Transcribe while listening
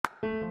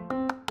Hey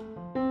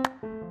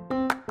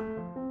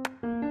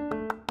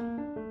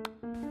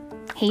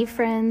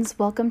friends,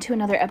 welcome to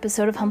another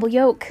episode of Humble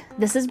Yoke.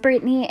 This is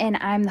Brittany and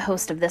I'm the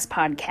host of this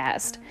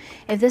podcast.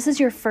 If this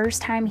is your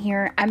first time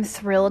here, I'm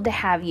thrilled to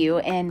have you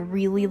and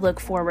really look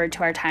forward to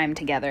our time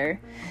together.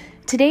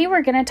 Today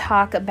we're going to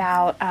talk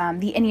about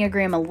the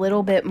Enneagram a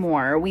little bit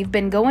more. We've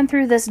been going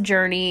through this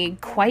journey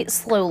quite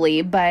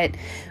slowly, but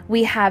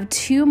we have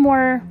three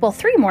more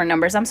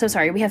numbers.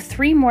 We have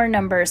three more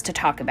numbers to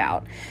talk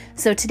about.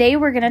 So today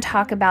we're going to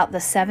talk about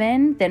the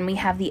 7, then we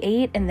have the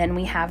 8, and then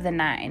we have the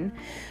 9.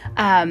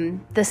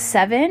 The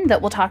 7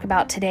 that we'll talk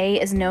about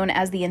today is known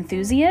as the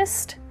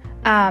enthusiast.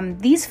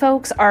 These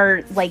folks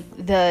are like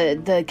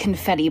the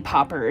confetti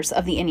poppers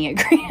of the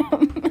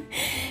Enneagram.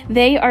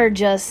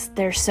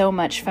 They're so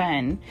much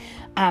fun.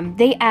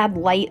 They add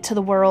light to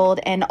the world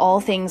and all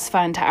things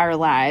fun to our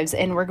lives,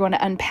 and we're going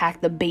to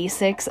unpack the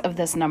basics of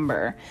this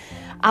number.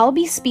 I'll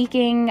be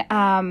speaking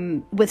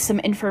with some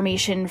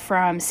information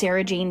from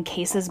Sarah Jane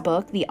Case's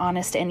book, The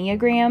Honest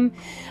Enneagram,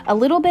 a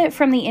little bit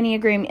from the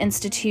Enneagram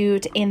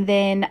Institute, and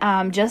then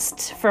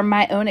just from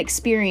my own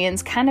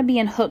experience, kind of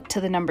being hooked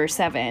to the number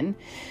 7.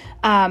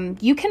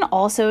 You can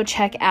also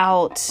check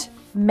out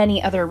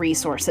many other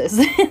resources.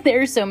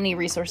 There are so many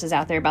resources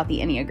out there about the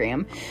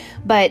Enneagram.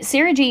 But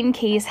Sarah Jane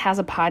Case has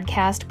a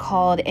podcast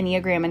called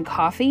Enneagram and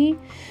Coffee.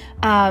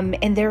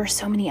 And there are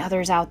so many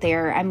others out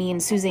there. I mean,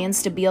 Suzanne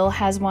Stabile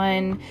has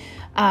one.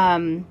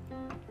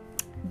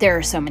 There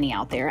are so many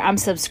out there. I'm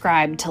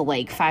subscribed to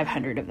like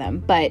 500 of them.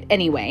 But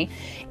anyway,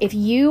 if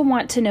you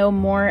want to know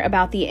more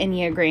about the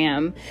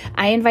Enneagram,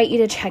 I invite you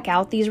to check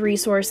out these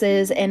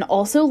resources and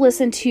also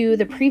listen to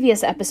the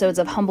previous episodes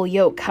of Humble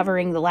Yoke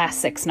covering the last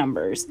 6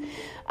 numbers.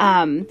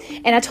 And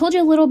I told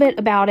you a little bit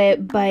about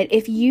it, but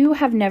if you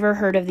have never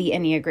heard of the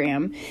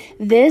Enneagram,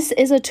 this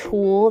is a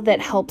tool that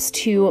helps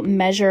to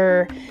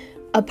measure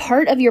a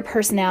part of your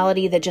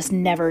personality that just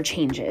never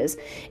changes.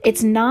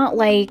 It's not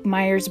like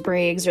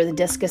Myers-Briggs or the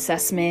DISC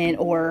assessment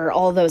or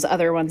all those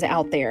other ones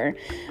out there.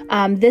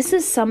 This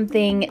is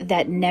something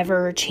that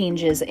never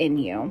changes in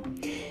you.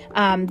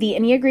 The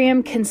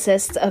Enneagram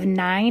consists of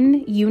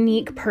 9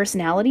 unique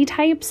personality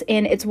types,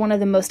 and it's one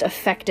of the most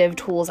effective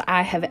tools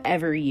I have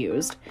ever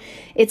used.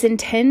 Its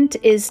intent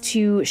is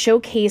to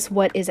showcase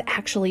what is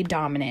actually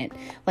dominant.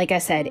 Like I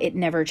said, it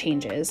never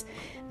changes.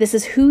 This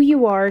is who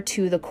you are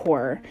to the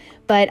core.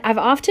 But I've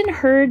often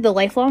heard the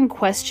lifelong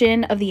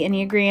question of the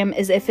Enneagram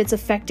is if it's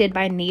affected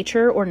by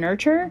nature or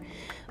nurture.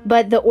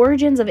 But the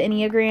origins of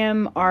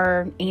Enneagram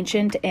are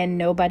ancient and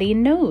nobody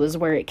knows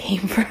where it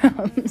came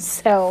from.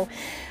 So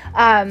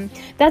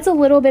that's a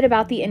little bit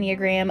about the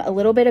Enneagram, a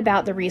little bit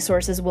about the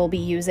resources we'll be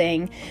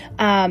using.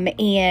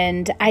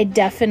 And I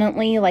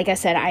definitely, like I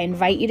said, I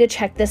invite you to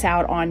check this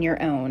out on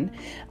your own.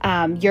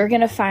 You're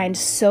going to find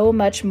so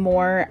much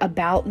more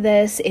about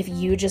this if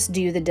you just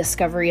do the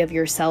discovery of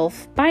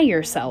yourself by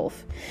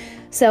yourself.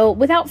 So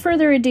without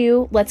further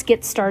ado, let's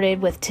get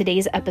started with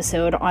today's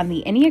episode on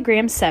the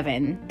Enneagram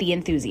 7, the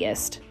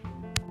enthusiast.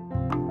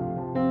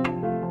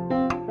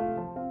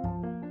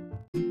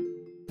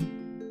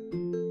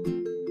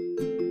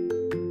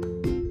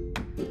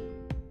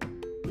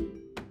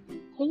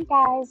 Hey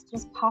guys,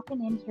 just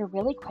popping in here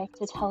really quick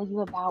to tell you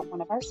about one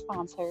of our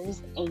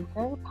sponsors,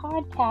 Anchor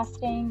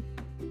Podcasting.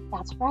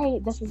 That's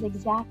right, this is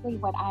exactly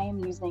what I am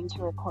using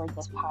to record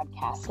this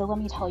podcast, so let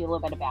me tell you a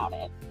little bit about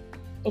it.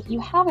 If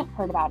you haven't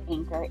heard about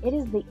Anchor, it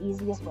is the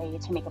easiest way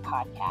to make a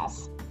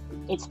podcast.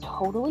 It's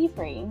totally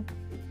free,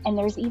 and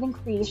there's even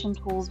creation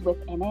tools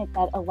within it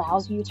that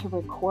allows you to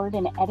record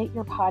and edit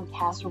your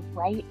podcast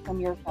right from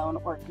your phone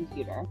or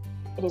computer.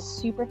 It is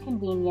super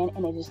convenient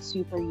and it is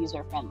super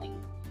user-friendly.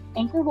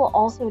 Anchor will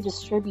also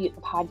distribute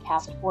the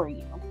podcast for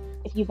you.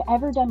 If you've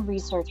ever done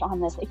research on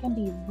this, it can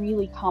be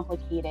really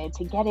complicated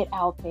to get it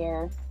out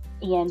there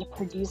and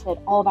produce it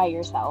all by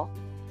yourself.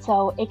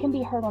 So it can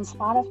be heard on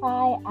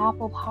Spotify,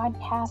 Apple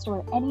Podcasts,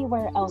 or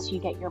anywhere else you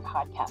get your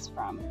podcast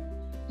from.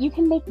 You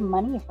can make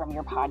money from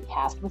your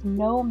podcast with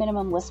no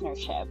minimum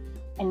listenership,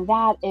 and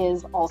that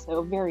is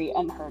also very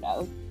unheard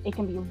of. It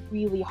can be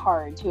really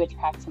hard to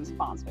attract some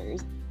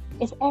sponsors.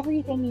 It's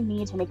everything you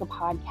need to make a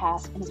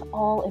podcast, and it's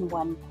all in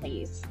one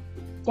place.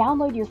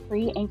 Download your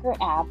free Anchor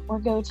app or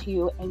go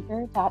to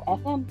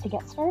anchor.fm to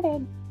get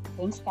started.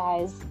 Thanks,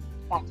 guys.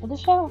 Back to the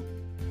show.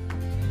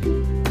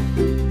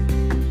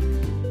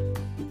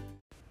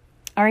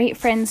 All right,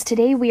 friends,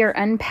 today we are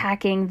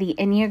unpacking the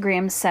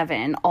Enneagram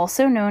 7,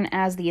 also known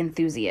as the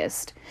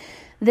enthusiast.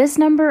 This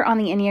number on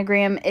the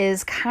Enneagram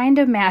is kind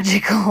of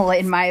magical,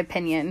 in my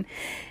opinion.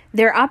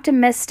 They're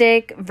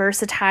optimistic,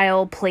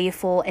 versatile,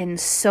 playful, and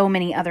so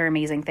many other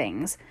amazing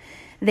things.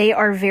 They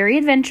are very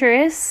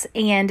adventurous,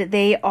 and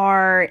they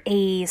are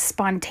a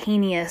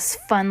spontaneous,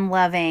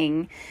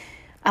 fun-loving,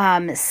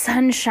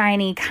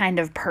 sunshiny kind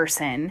of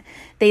person.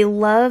 They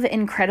love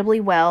incredibly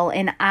well,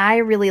 and I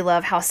really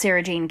love how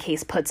Sarah Jane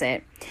Case puts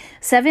it.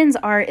 7s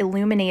are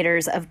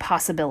illuminators of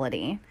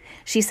possibility.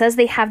 She says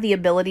they have the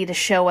ability to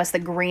show us the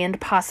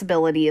grand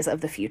possibilities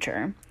of the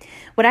future.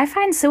 What I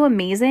find so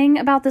amazing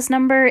about this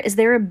number is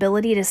their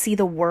ability to see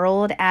the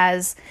world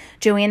as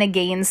Joanna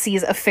Gaines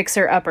sees a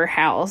fixer-upper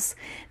house.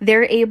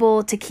 They're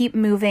able to keep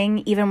moving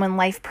even when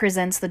life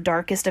presents the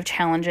darkest of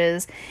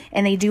challenges,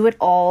 and they do it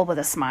all with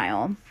a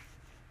smile.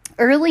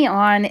 Early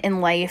on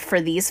in life for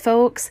these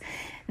folks,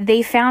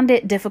 they found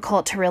it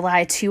difficult to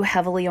rely too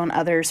heavily on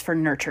others for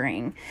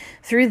nurturing.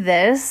 Through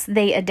this,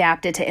 they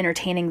adapted to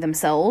entertaining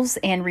themselves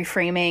and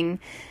reframing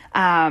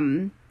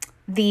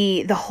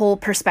the whole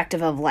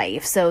perspective of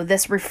life. So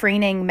this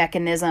refraining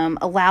mechanism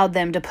allowed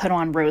them to put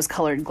on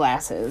rose-colored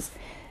glasses.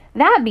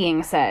 That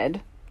being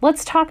said,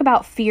 let's talk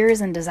about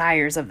fears and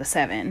desires of the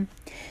 7.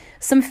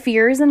 Some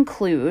fears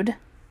include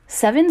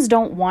 7s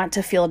don't want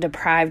to feel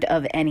deprived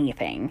of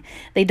anything.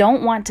 They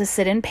don't want to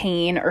sit in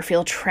pain or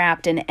feel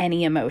trapped in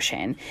any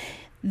emotion.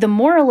 The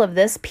moral of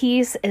this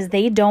piece is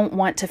they don't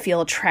want to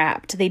feel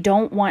trapped. They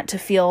don't want to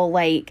feel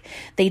like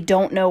they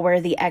don't know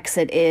where the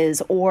exit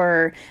is,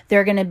 or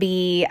they're going to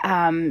be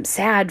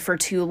sad for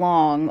too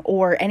long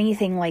or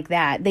anything like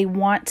that. They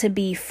want to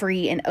be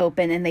free and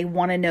open, and they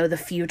want to know the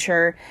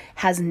future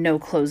has no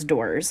closed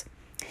doors.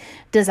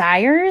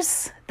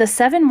 Desires, the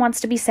 7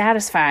 wants to be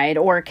satisfied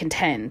or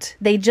content.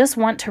 They just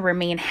want to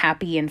remain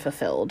happy and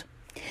fulfilled.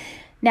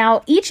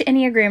 Now, each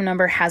Enneagram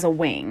number has a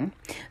wing.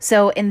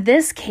 So in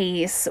this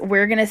case,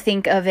 we're going to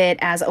think of it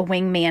as a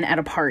wingman at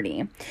a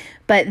party.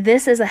 But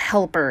this is a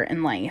helper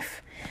in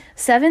life.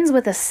 7s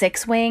with a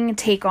 6 wing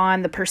take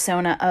on the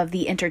persona of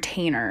the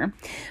entertainer.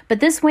 But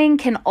this wing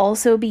can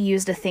also be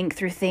used to think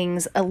through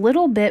things a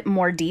little bit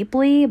more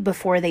deeply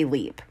before they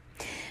leap.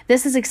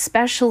 This is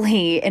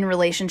especially in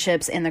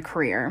relationships and the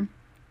career.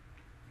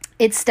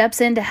 It steps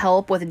in to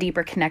help with a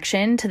deeper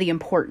connection to the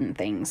important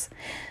things.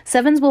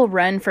 7s will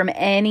run from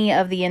any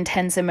of the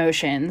intense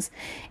emotions,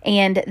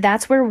 and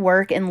that's where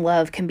work and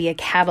love can be a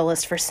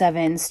catalyst for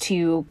 7s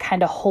to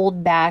kind of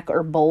hold back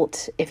or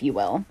bolt, if you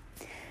will.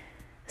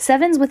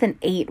 7s with an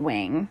 8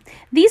 wing.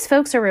 These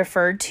folks are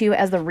referred to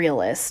as the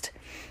realist.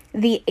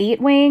 The 8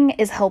 wing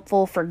is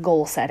helpful for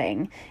goal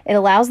setting. It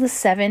allows the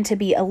 7 to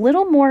be a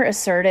little more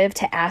assertive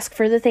to ask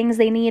for the things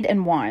they need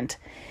and want.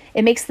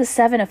 It makes the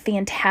 7 a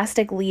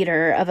fantastic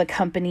leader of a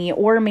company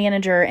or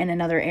manager in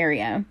another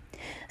area.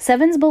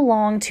 7s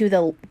belong to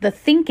the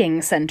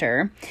thinking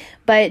center,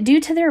 but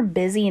due to their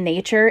busy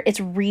nature, it's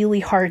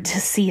really hard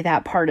to see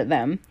that part of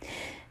them.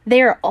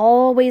 They are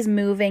always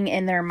moving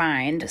in their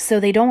mind, so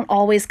they don't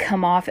always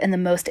come off in the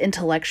most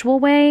intellectual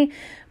way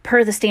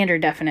per the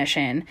standard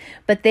definition,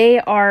 but they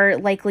are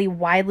likely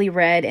widely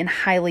read and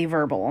highly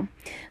verbal.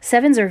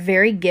 7s are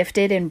very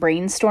gifted in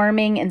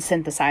brainstorming and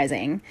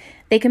synthesizing.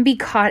 They can be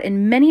caught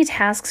in many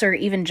tasks or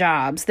even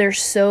jobs. They're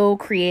so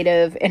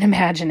creative and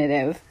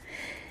imaginative.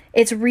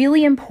 It's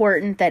really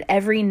important that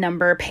every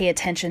number pay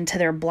attention to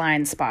their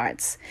blind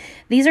spots.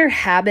 These are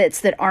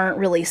habits that aren't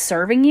really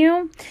serving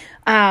you.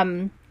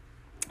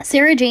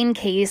 Sarah Jane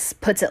Case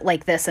puts it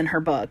like this in her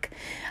book.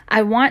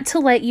 I want to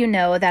let you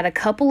know that a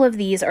couple of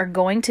these are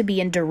going to be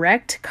in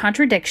direct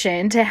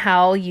contradiction to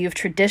how you've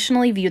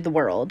traditionally viewed the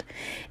world.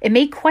 It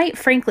may quite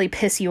frankly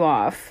piss you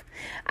off.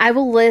 I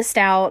will list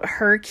out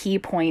her key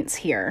points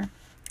here.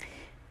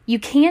 You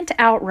can't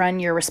outrun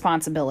your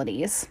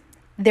responsibilities.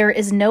 There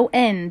is no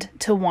end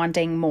to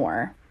wanting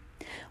more.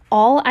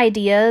 All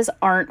ideas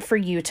aren't for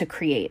you to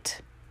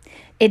create.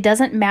 It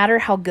doesn't matter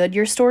how good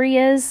your story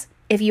is.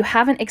 If you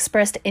haven't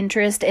expressed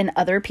interest in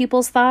other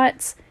people's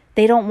thoughts,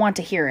 they don't want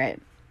to hear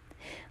it.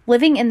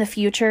 Living in the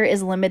future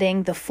is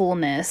limiting the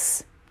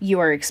fullness you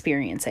are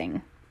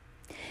experiencing.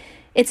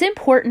 It's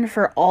important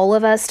for all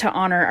of us to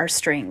honor our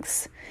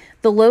strengths.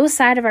 The low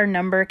side of our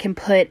number can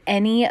put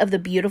any of the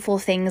beautiful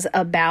things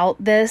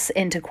about this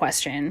into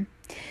question.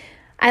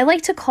 I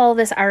like to call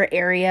this our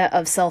area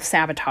of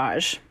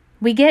self-sabotage.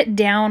 We get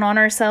down on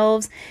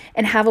ourselves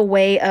and have a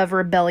way of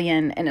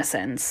rebellion in a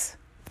sense.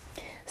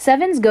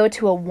 7s go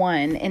to a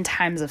 1 in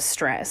times of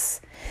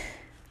stress.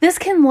 This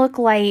can look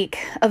like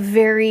a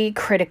very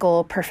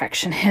critical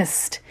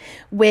perfectionist,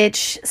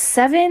 which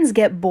 7s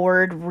get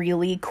bored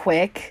really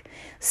quick,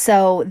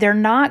 so they're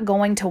not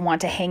going to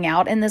want to hang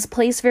out in this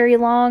place very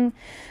long.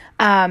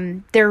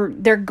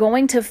 They're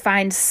going to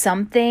find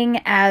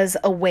something as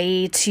a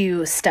way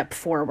to step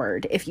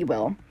forward, if you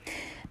will.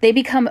 They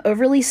become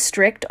overly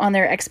strict on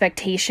their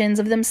expectations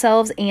of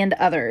themselves and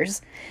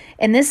others.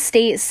 In this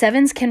state,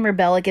 7s can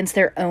rebel against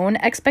their own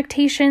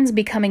expectations,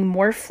 becoming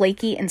more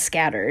flaky and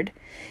scattered.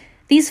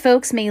 These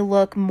folks may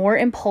look more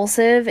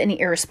impulsive and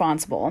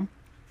irresponsible.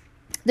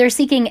 They're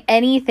seeking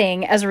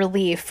anything as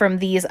relief from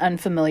these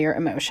unfamiliar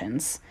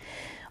emotions.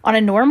 On a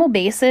normal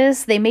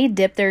basis, they may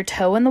dip their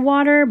toe in the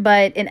water,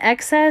 but in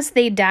excess,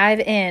 they dive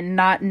in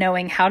not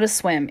knowing how to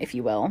swim, if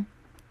you will.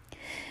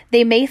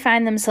 They may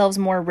find themselves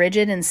more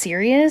rigid and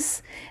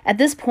serious. At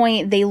this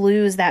point, they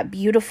lose that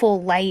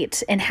beautiful,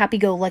 light, and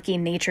happy-go-lucky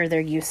nature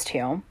they're used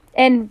to,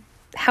 and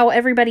how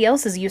everybody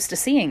else is used to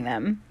seeing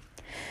them.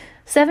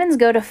 7s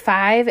go to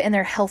 5 in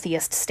their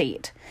healthiest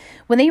state.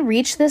 When they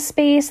reach this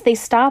space, they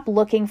stop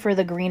looking for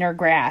the greener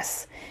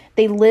grass.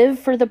 They live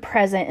for the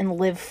present and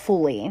live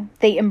fully.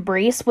 They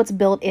embrace what's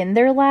built in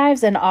their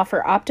lives and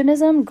offer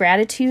optimism,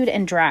 gratitude,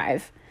 and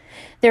drive.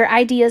 Their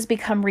ideas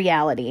become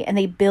reality and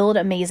they build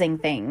amazing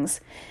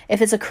things.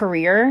 If it's a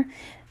career,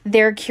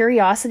 their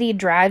curiosity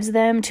drives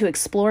them to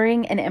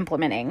exploring and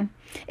implementing.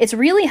 It's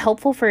really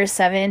helpful for a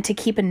 7 to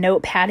keep a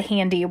notepad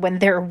handy when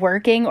they're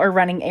working or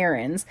running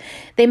errands.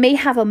 They may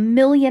have a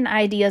million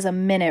ideas a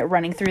minute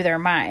running through their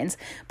minds,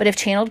 but if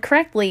channeled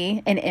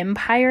correctly, an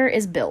empire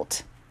is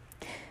built.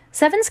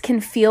 7s can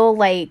feel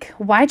like,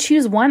 why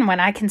choose one when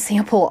I can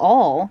sample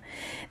all?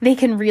 They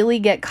can really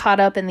get caught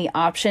up in the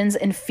options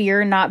and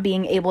fear not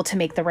being able to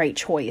make the right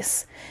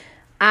choice.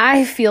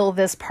 I feel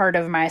this part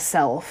of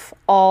myself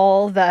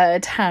all the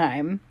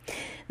time.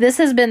 This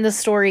has been the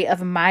story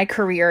of my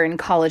career and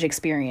college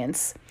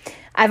experience.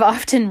 I've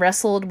often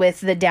wrestled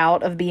with the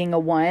doubt of being a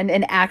 1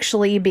 and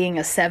actually being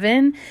a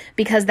 7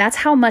 because that's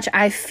how much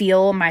I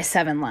feel my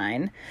 7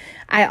 line.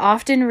 I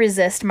often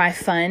resist my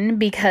fun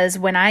because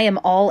when I am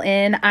all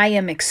in, I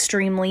am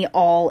extremely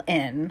all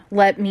in.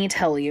 Let me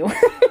tell you.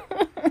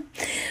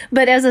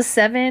 But as a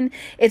 7,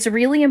 it's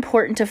really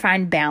important to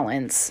find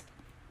balance.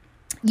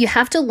 You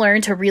have to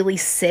learn to really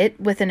sit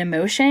with an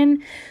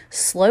emotion,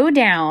 slow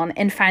down,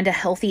 and find a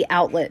healthy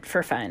outlet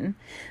for fun.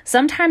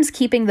 Sometimes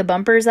keeping the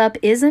bumpers up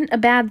isn't a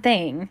bad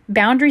thing.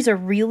 Boundaries are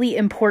really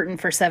important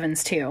for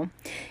 7s too.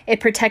 It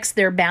protects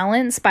their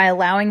balance by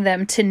allowing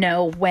them to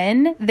know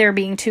when they're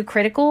being too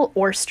critical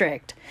or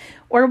strict,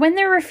 or when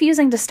they're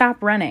refusing to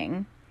stop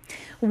running.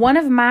 One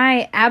of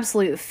my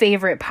absolute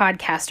favorite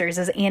podcasters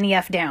is Annie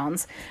F.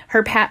 Downs.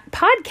 Her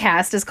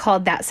podcast is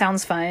called That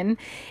Sounds Fun,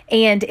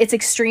 and it's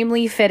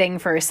extremely fitting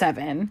for a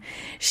 7.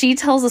 She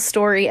tells a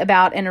story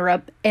about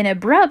an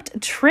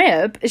abrupt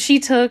trip she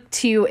took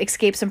to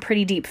escape some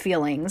pretty deep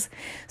feelings.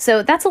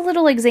 So that's a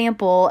little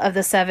example of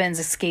the 7's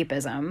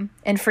escapism.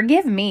 And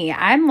forgive me,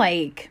 I'm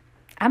like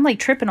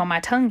tripping on my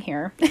tongue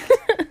here.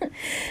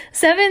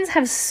 7s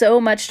have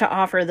so much to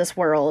offer this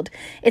world.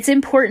 It's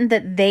important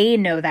that they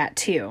know that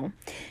too.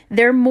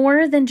 They're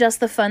more than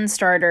just the fun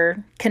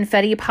starter,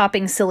 confetti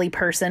popping silly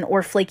person,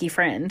 or flaky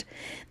friend.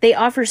 They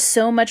offer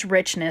so much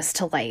richness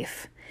to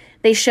life.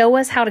 They show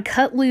us how to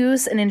cut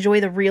loose and enjoy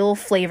the real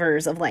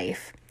flavors of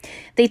life.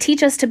 They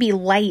teach us to be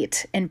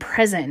light and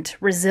present,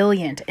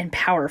 resilient and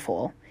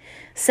powerful.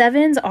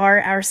 7s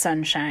are our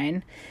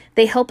sunshine.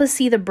 They help us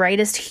see the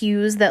brightest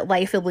hues that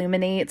life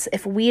illuminates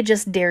if we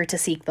just dare to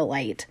seek the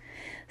light.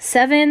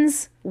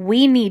 7s,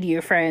 we need you,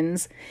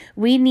 friends.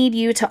 We need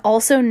you to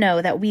also know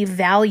that we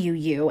value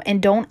you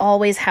and don't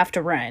always have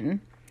to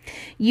run.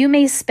 You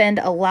may spend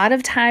a lot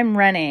of time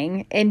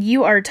running, and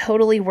you are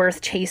totally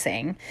worth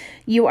chasing.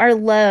 You are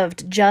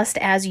loved just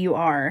as you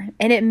are,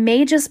 and it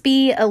may just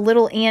be a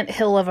little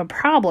anthill of a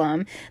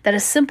problem that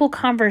a simple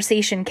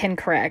conversation can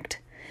correct.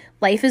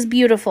 Life is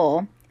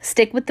beautiful.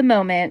 Stick with the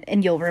moment,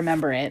 and you'll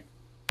remember it.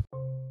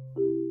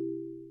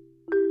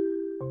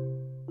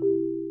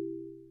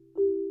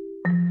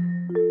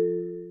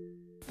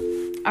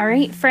 All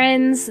right,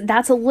 friends,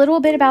 that's a little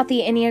bit about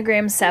the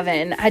Enneagram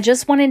 7. I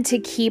just wanted to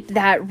keep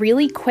that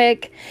really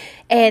quick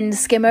and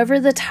skim over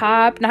the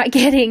top, not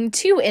getting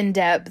too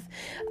in-depth,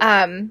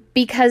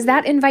 because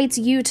that invites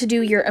you to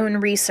do your own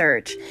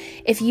research.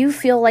 If you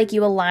feel like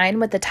you align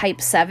with the type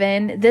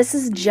 7, this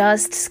is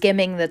just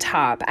skimming the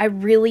top. I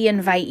really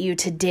invite you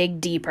to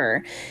dig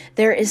deeper.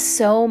 There is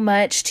so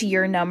much to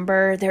your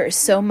number. There is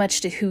so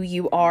much to who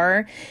you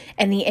are,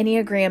 and the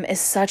Enneagram is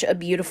such a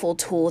beautiful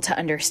tool to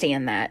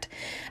understand that.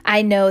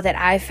 I know that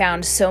I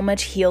found so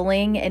much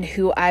healing in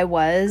who I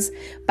was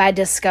by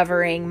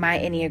discovering my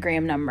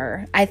Enneagram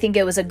number. I think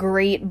it was a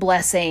great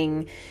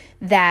blessing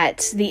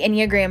that the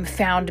Enneagram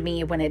found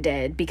me when it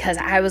did, because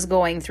I was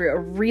going through a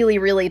really,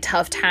 really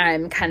tough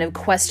time kind of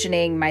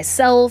questioning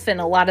myself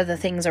and a lot of the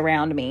things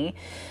around me.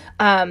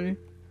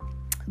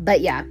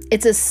 But yeah,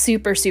 it's a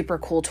super, super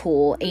cool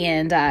tool,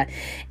 and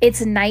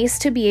it's nice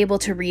to be able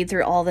to read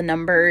through all the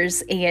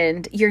numbers,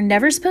 and you're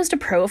never supposed to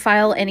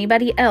profile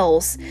anybody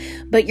else,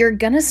 but you're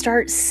going to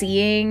start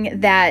seeing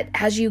that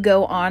as you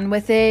go on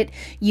with it,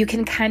 you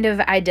can kind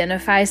of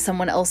identify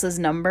someone else's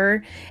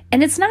number,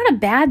 and it's not a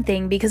bad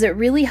thing because it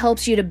really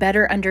helps you to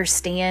better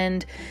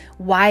understand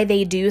why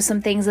they do some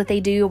things that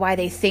they do, why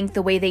they think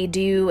the way they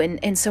do,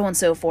 and so on and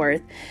so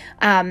forth.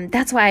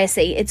 That's why I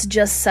say it's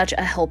just such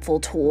a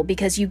helpful tool,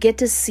 because you get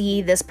to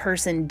see this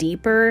person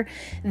deeper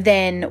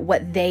than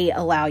what they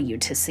allow you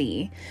to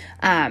see.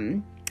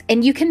 And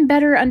you can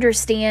better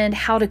understand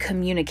how to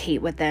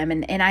communicate with them.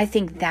 And I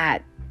think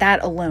that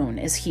alone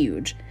is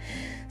huge.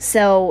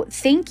 So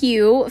thank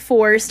you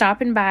for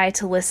stopping by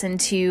to listen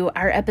to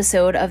our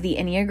episode of the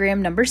Enneagram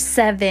number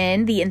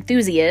 7, The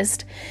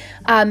Enthusiast.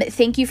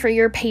 Thank you for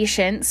your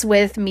patience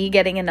with me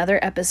getting another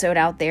episode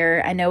out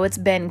there. I know it's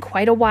been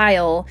quite a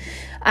while,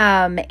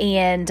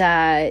 and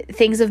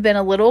things have been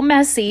a little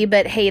messy,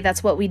 but hey,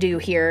 that's what we do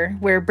here.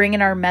 We're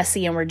bringing our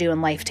messy and we're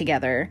doing life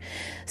together.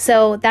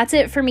 So that's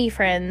it for me,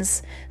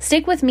 friends.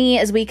 Stick with me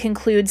as we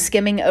conclude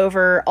skimming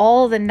over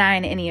all the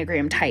 9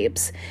 Enneagram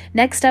types.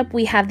 Next up,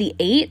 we have the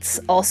 8s,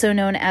 also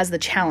known as the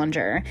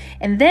Challenger,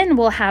 and then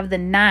we'll have the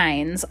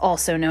 9s,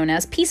 also known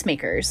as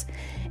Peacemakers.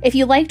 If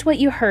you liked what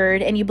you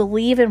heard and you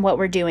believe in what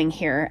we're doing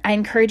here, I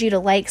encourage you to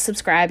like,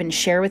 subscribe, and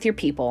share with your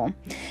people.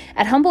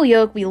 At Humble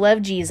Yoke, we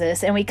love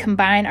Jesus, and we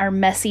combine our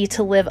messy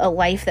to live a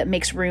life that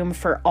makes room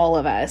for all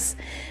of us.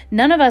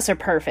 None of us are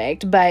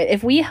perfect, but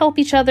if we help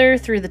each other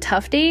through the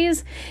tough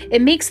days,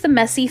 it makes the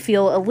messy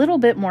feel a little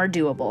bit more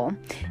doable.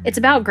 It's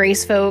about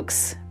grace,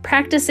 folks,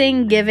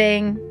 practicing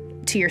giving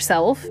to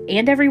yourself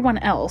and everyone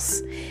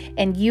else,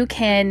 and you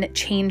can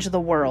change the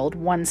world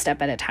one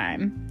step at a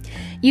time.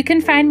 You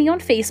can find me on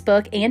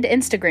Facebook and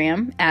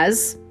Instagram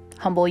as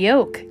Humble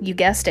Yoke. You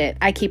guessed it.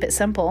 I keep it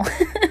simple.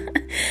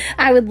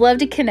 I would love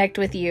to connect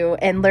with you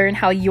and learn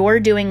how you're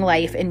doing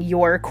life in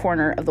your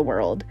corner of the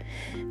world.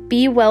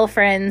 Be well,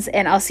 friends,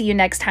 and I'll see you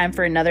next time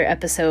for another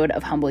episode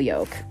of Humble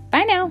Yoke.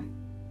 Bye now.